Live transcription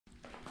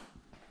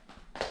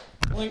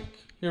link.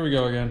 Here we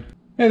go again.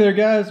 Hey there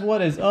guys,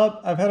 what is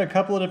up? I've had a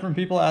couple of different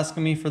people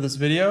asking me for this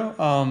video.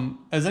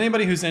 As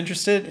anybody who's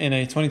interested in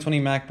a 2020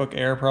 MacBook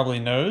Air probably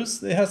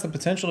knows, it has the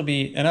potential to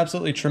be an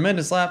absolutely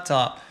tremendous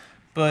laptop,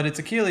 but its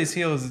Achilles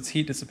heel is its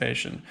heat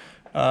dissipation.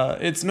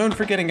 It's known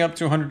for getting up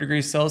to 100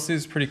 degrees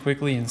Celsius pretty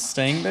quickly and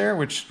staying there,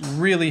 which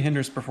really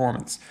hinders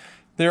performance.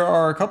 There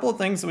are a couple of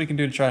things that we can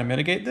do to try to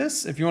mitigate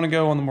this. If you want to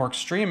go on the more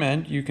extreme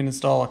end, you can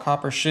install a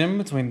copper shim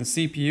between the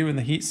CPU and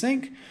the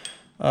heatsink,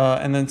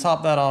 and then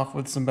top that off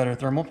with some better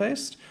thermal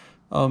paste.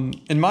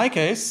 In my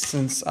case,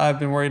 since I've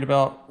been worried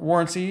about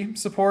warranty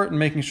support and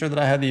making sure that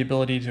I had the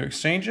ability to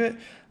exchange it,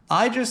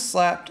 I just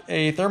slapped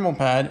a thermal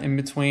pad in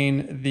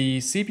between the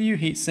CPU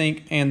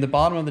heatsink and the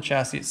bottom of the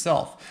chassis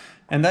itself.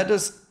 And that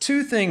does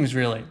two things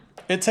really.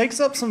 It takes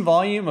up some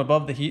volume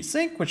above the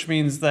heatsink, which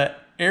means that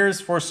air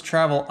is forced to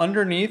travel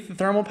underneath the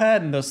thermal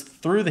pad and thus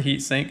through the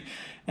heatsink.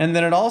 And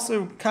then it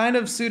also kind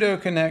of pseudo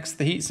connects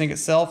the heatsink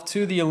itself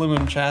to the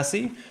aluminum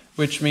chassis,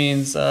 which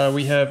means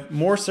we have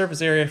more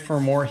surface area for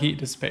more heat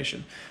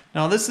dissipation.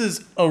 Now this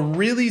is a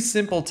really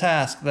simple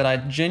task that I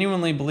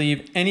genuinely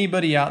believe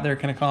anybody out there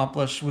can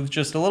accomplish with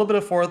just a little bit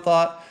of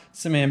forethought,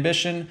 some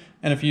ambition,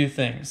 and a few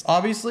things.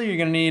 Obviously you're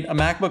gonna need a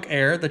MacBook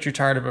Air that you're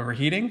tired of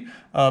overheating.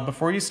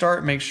 Before you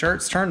start, make sure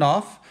it's turned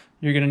off.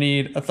 You're gonna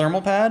need a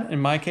thermal pad. In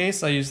my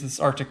case, I use this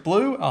Arctic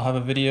Blue. I'll have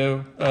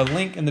a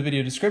link in the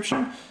video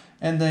description.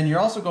 And then you're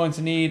also going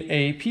to need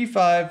a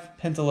P5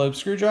 pentalobe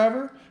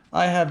screwdriver.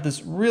 I have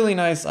this really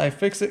nice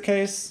iFixit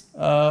case.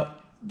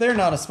 They're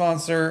not a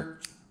sponsor.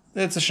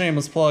 It's a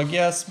shameless plug,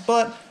 yes,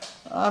 but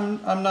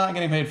I'm not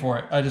getting paid for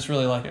it. I just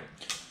really like it.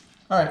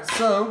 All right,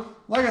 so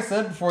like I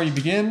said, before you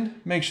begin,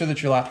 make sure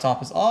that your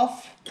laptop is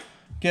off.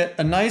 Get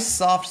a nice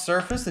soft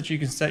surface that you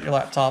can set your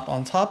laptop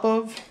on top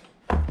of.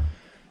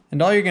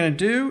 And all you're gonna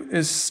do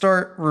is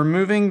start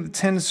removing the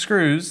 10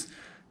 screws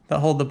that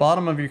hold the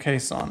bottom of your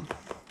case on.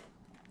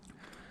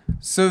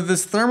 So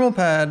this thermal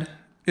pad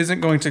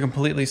isn't going to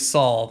completely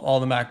solve all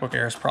the MacBook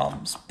Air's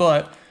problems,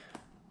 but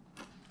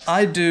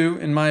I do,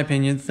 in my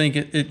opinion, think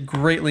it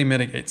greatly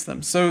mitigates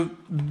them. So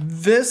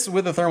this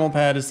with a thermal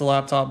pad is the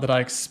laptop that I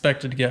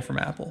expected to get from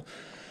Apple.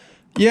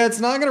 Yeah, it's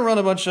not gonna run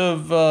a bunch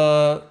of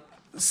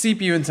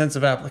CPU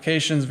intensive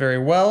applications very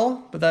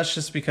well, but that's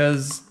just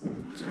because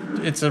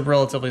it's a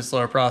relatively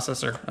slow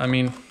processor. I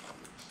mean,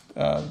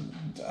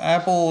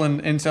 Apple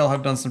and Intel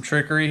have done some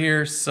trickery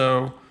here,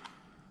 so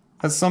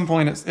at some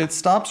point it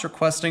stops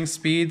requesting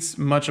speeds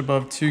much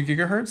above 2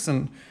 gigahertz,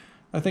 and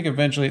I think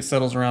eventually it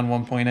settles around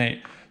 1.8.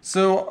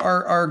 So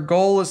our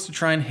goal is to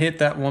try and hit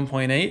that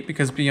 1.8,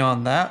 because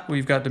beyond that,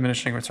 we've got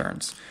diminishing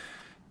returns.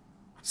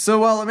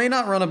 So while it may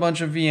not run a bunch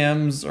of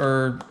VMs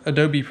or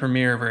Adobe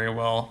Premiere very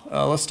well,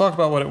 let's talk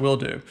about what it will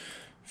do.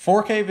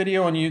 4K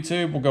video on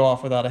YouTube will go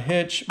off without a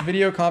hitch.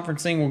 Video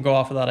conferencing will go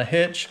off without a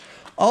hitch.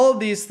 All of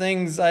these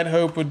things I'd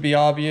hope would be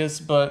obvious,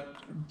 but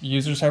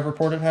users have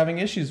reported having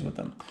issues with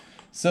them.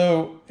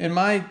 So in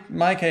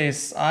my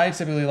case, I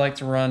typically like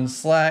to run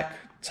Slack,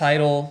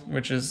 Tidal,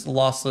 which is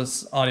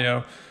lossless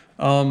audio,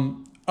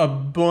 a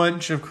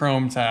bunch of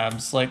Chrome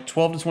tabs, like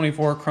 12 to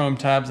 24 Chrome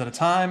tabs at a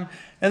time.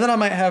 And then I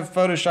might have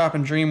Photoshop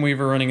and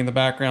Dreamweaver running in the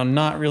background,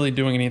 not really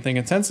doing anything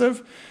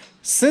intensive.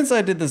 Since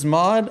I did this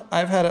mod,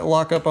 I've had it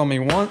lock up on me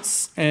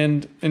once,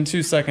 and in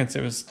 2 seconds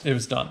it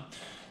was done.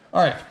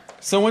 All right,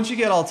 so once you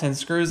get all 10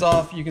 screws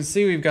off, you can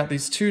see we've got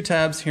these 2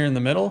 tabs here in the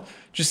middle.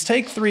 Just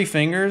take 3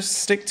 fingers,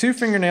 stick 2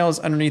 fingernails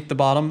underneath the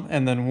bottom,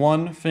 and then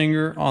 1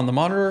 finger on the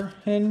monitor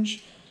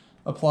hinge.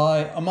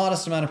 Apply a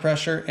modest amount of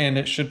pressure, and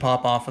it should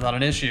pop off without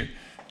an issue.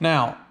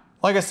 Now,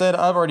 like I said,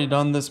 I've already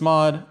done this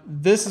mod.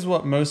 This is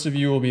what most of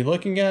you will be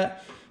looking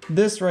at.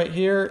 This right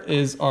here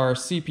is our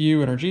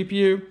CPU and our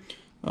GPU.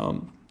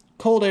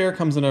 Cold air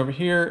comes in over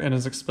here and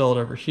is expelled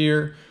over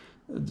here.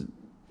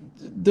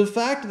 The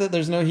fact that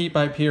there's no heat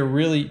pipe here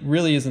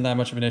really isn't that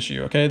much of an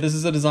issue, okay? This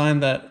is a design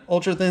that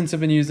ultra-thins have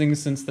been using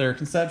since their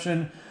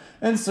conception,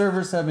 and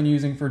servers have been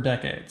using for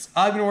decades.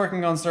 I've been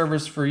working on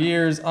servers for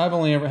years. I've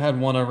only ever had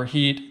one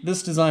overheat.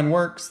 This design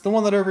works. The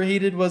one that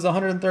overheated was a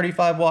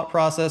 135 watt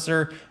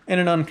processor in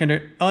an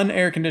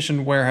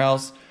unair-conditioned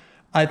warehouse.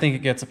 I think it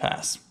gets a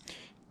pass.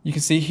 You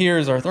can see here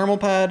is our thermal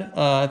pad.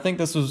 I think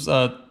this was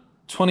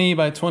 20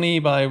 by 20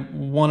 by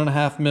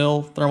 1.5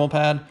 mil thermal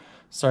pad.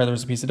 Sorry, there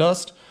was a piece of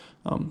dust.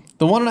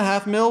 The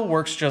 1.5 mil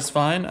works just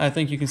fine. I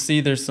think you can see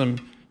there's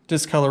some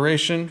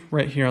discoloration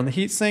right here on the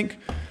heatsink.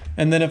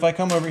 And then if I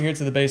come over here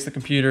to the base of the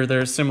computer,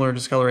 there's similar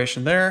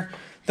discoloration there.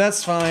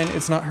 That's fine,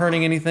 it's not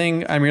hurting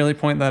anything. I merely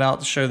point that out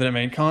to show that it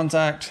made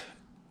contact.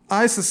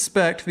 I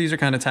suspect these are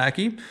kind of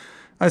tacky.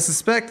 I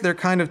suspect they're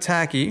kind of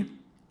tacky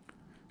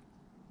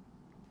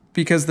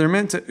because they're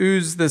meant to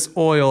ooze this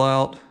oil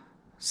out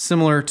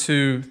similar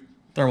to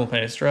thermal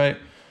paste, right?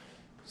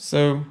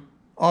 So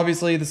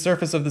obviously the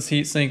surface of this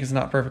heatsink is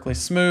not perfectly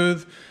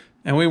smooth,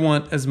 and we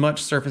want as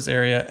much surface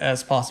area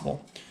as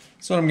possible.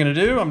 So what I'm gonna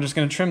do, I'm just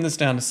gonna trim this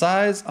down to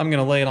size. I'm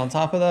gonna lay it on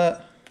top of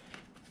that.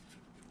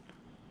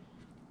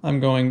 I'm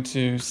going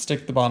to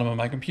stick the bottom of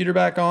my computer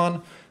back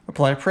on,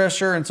 apply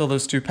pressure until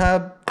those two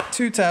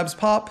tabs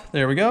pop.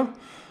 There we go.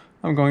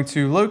 I'm going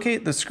to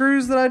locate the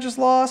screws that I just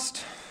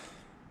lost.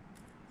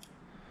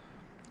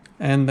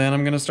 And then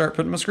I'm going to start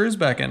putting my screws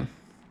back in.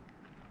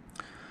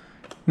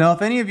 Now,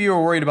 if any of you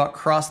are worried about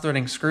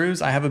cross-threading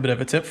screws, I have a bit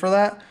of a tip for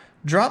that.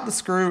 Drop the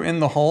screw in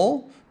the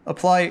hole,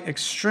 apply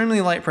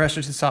extremely light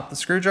pressure to the top of the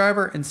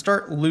screwdriver, and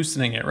start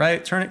loosening it,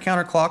 right? Turn it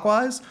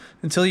counterclockwise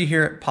until you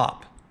hear it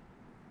pop.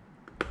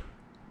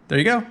 There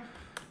you go.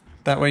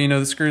 That way you know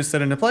the screw is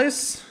set into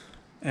place,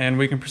 and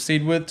we can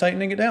proceed with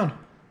tightening it down.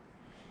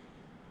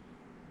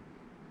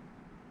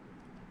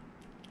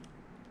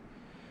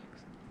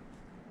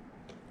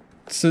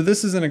 So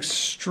this is an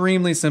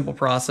extremely simple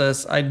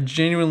process. I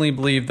genuinely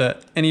believe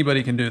that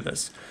anybody can do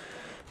this.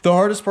 The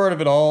hardest part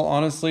of it all,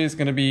 honestly, is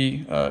going to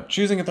be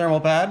choosing a thermal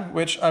pad,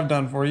 which I've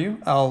done for you.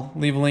 I'll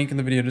leave a link in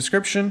the video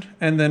description,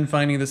 and then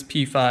finding this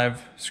P5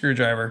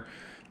 screwdriver.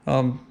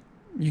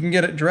 You can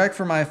get it direct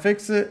from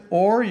iFixit,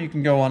 or you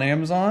can go on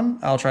Amazon.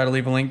 I'll try to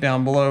leave a link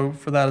down below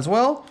for that as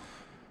well.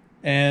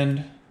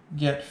 And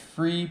get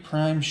free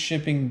Prime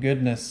shipping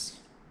goodness.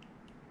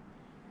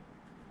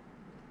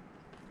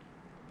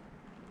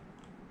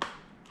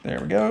 There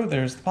we go,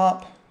 there's the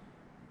pop.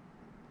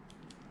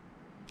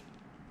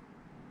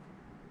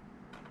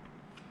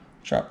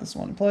 Drop this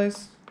one in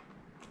place.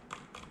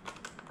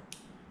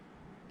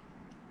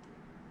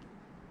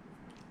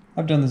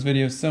 I've done this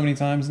video so many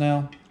times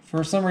now.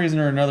 For some reason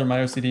or another, my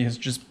OCD has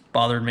just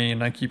bothered me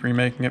and I keep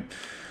remaking it.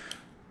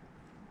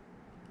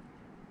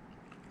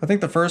 I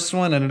think the first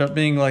one ended up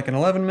being like an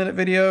 11-minute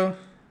video.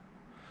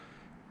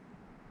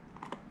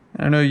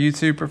 I know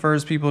YouTube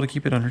prefers people to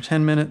keep it under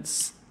 10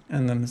 minutes.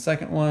 And then the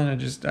second one,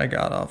 I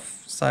got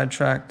off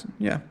sidetracked.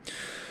 Yeah.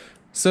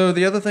 So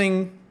the other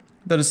thing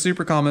that is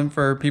super common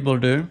for people to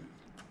do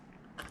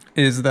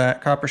is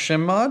that copper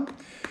shim mod.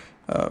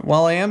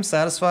 While I am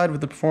satisfied with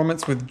the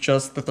performance with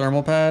just the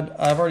thermal pad,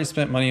 I've already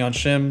spent money on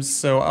shims,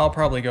 so I'll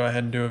probably go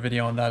ahead and do a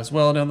video on that as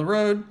well down the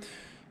road.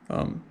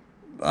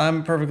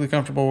 I'm perfectly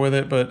comfortable with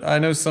it, but I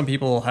know some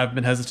people have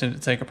been hesitant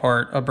to take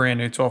apart a brand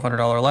new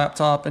 $1,200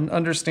 laptop, and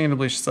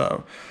understandably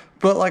so.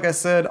 But like I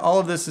said, all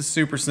of this is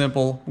super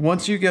simple.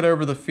 Once you get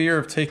over the fear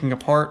of taking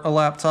apart a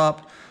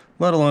laptop,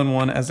 let alone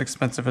one as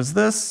expensive as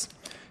this,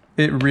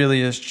 it really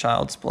is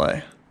child's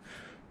play.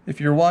 If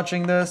you're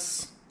watching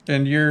this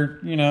and you're,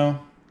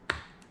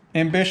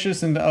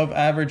 ambitious and of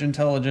average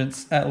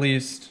intelligence at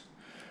least,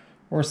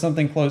 or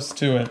something close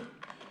to it,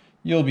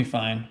 you'll be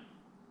fine.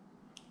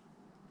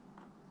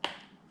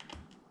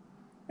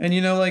 And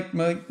like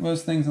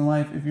most things in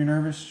life, if you're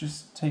nervous,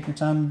 just take your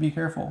time and be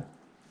careful.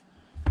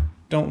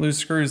 Don't lose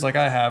screws like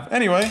I have.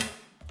 Anyway,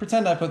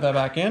 pretend I put that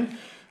back in.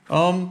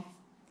 Oh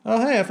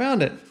hey, I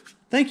found it.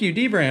 Thank you,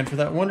 D-Brand, for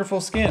that wonderful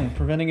skin,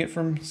 preventing it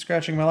from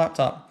scratching my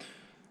laptop.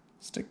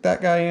 Stick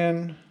that guy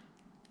in.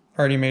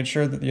 Already made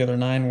sure that the other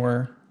 9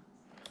 were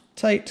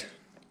tight.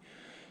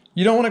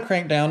 You don't want to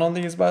crank down on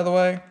these, by the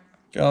way.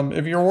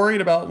 If you're worried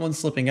about one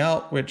slipping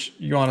out, which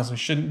you honestly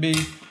shouldn't be,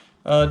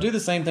 do the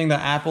same thing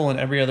that Apple and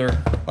every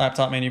other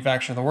laptop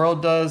manufacturer in the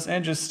world does,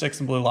 and just stick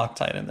some blue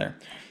Loctite in there.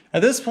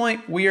 At this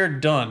point, we are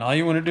done. All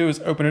you want to do is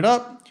open it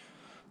up,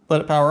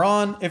 let it power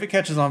on. If it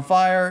catches on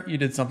fire, you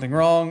did something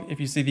wrong. If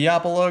you see the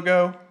Apple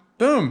logo,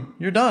 boom,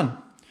 you're done.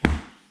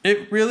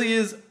 It really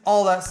is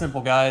all that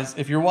simple, guys.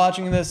 If you're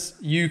watching this,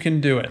 you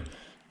can do it.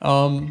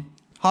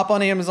 Hop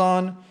on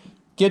Amazon,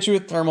 get you a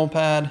thermal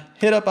pad,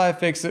 hit up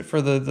iFixit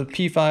for the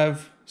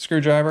P5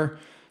 screwdriver.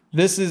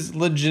 This is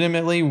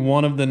legitimately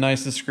one of the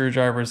nicest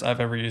screwdrivers I've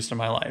ever used in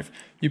my life.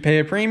 You pay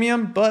a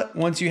premium, but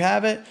once you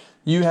have it,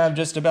 you have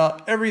just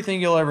about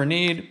everything you'll ever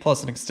need,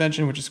 plus an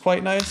extension, which is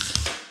quite nice,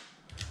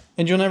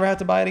 and you'll never have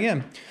to buy it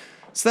again.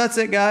 So that's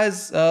it,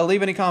 guys.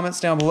 Leave any comments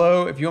down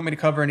below. If you want me to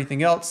cover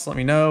anything else, let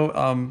me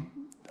know.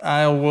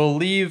 I will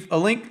leave a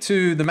link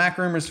to the Mac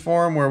Rumors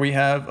forum where we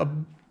have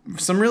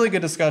some really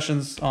good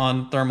discussions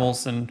on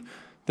thermals and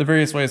the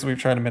various ways we've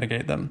tried to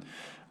mitigate them.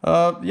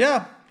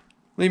 Yeah,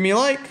 leave me a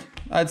like.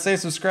 I'd say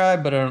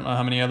subscribe, but I don't know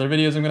how many other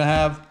videos I'm going to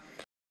have.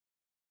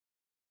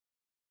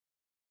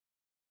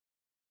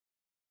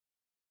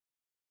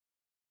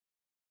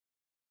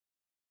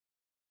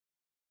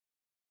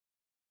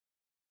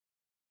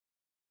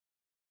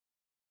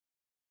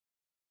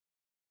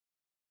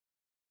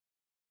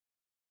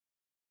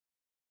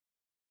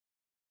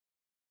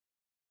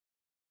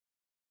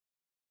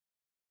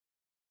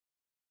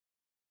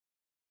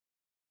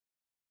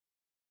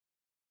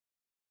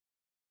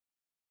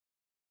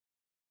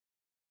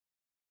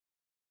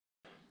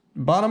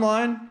 Bottom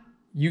line,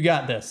 you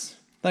got this.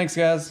 Thanks,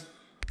 guys.